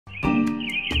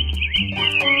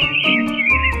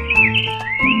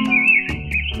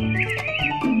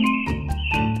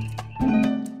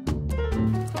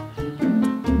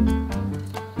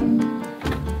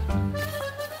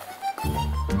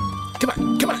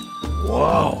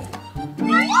Wow.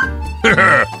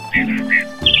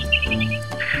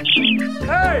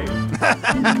 Hey!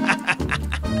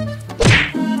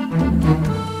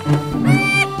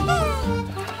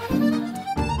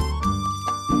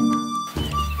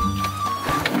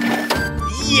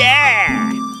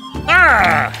 Yeah!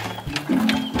 Ah!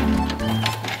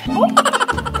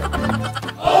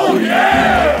 Oh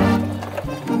yeah!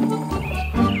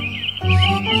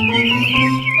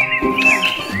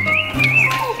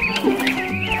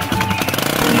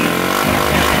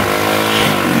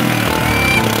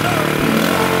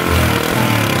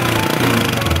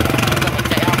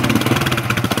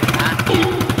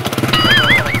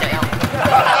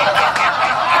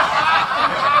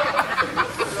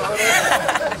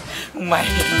 Mày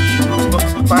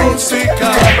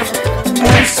Música,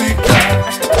 música,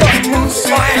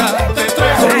 música, te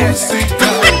traigo música,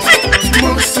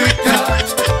 música,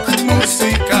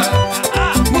 música,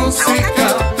 música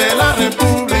de la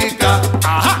República.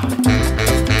 Ajá.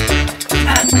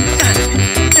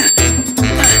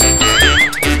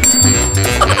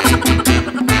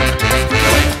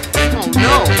 Oh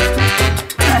no.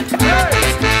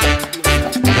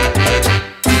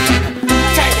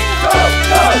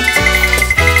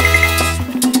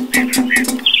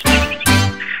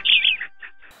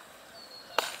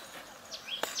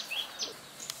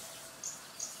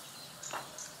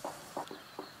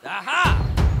 Aha!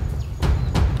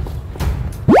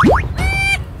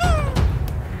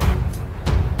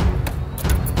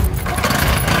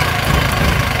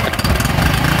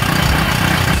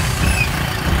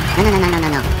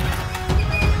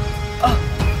 No.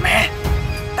 Mẹ,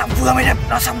 tao vừa mới đập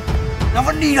nó xong, nó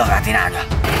vẫn đi được là thế nào nhỉ?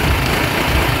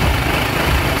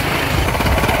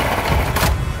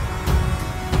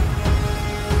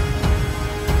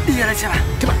 Đi ra đây xem nào.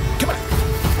 Come on.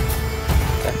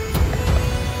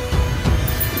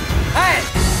 Hey!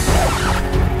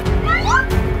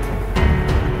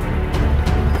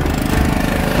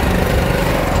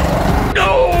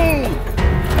 No!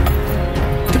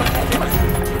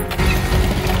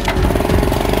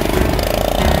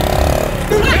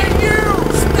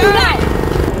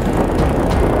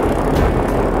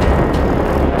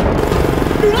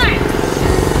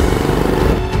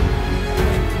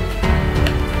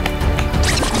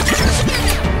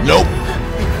 Nope.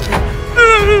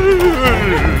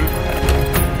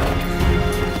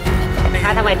 Mày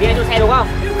hả, thằng mày tiến chỗ xe đúng không?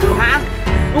 Hả?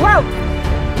 Đúng không?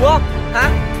 Đúng không? Hả?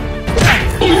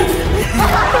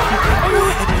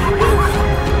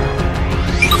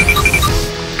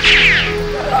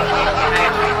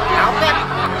 Láo phết.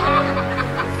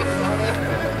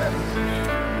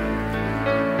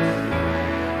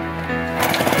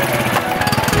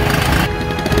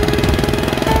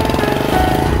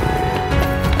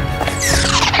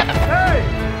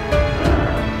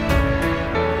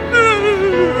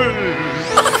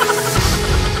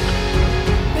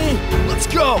 Let's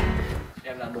go.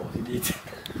 Em làm đổ thì đi.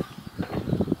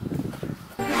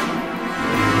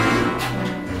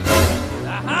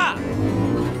 Aha!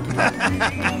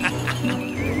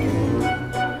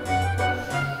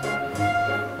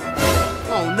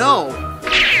 Oh no.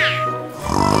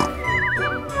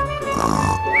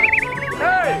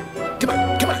 Hey! Come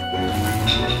on.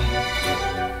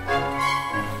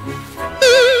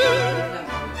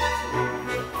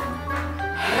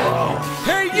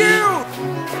 Hey you!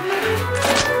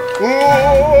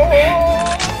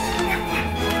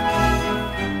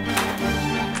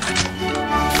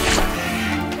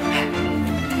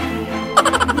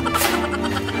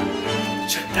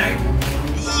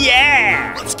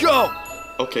 Yeah! Let's go.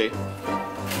 Okay. Oh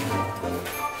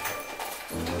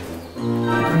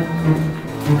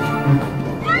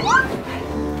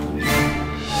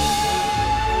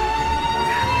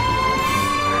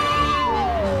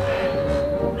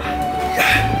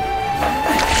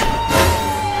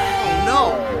no.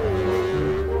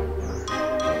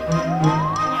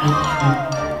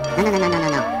 No.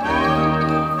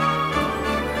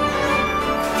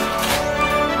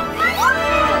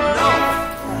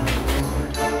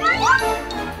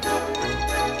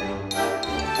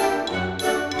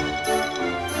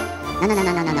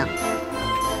 No.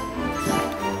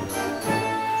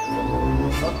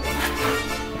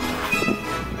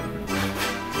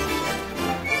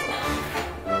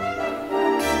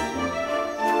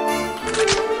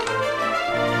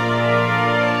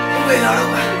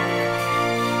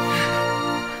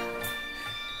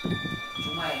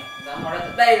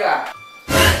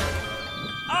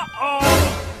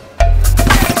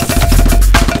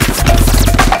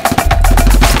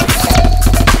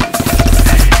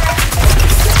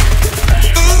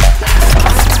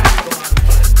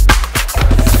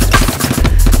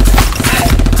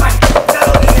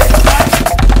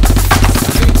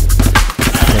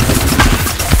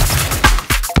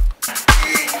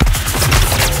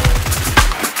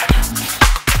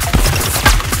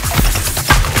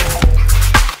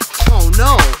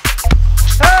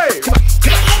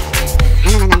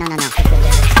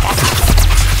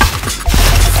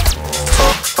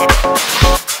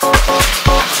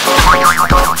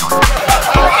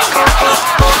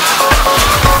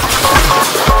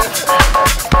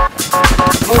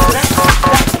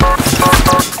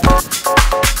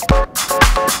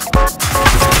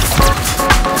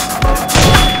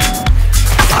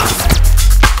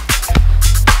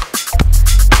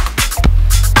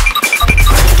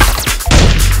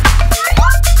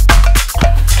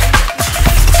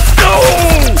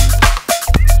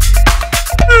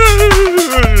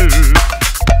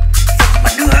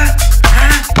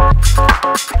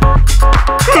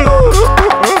 música.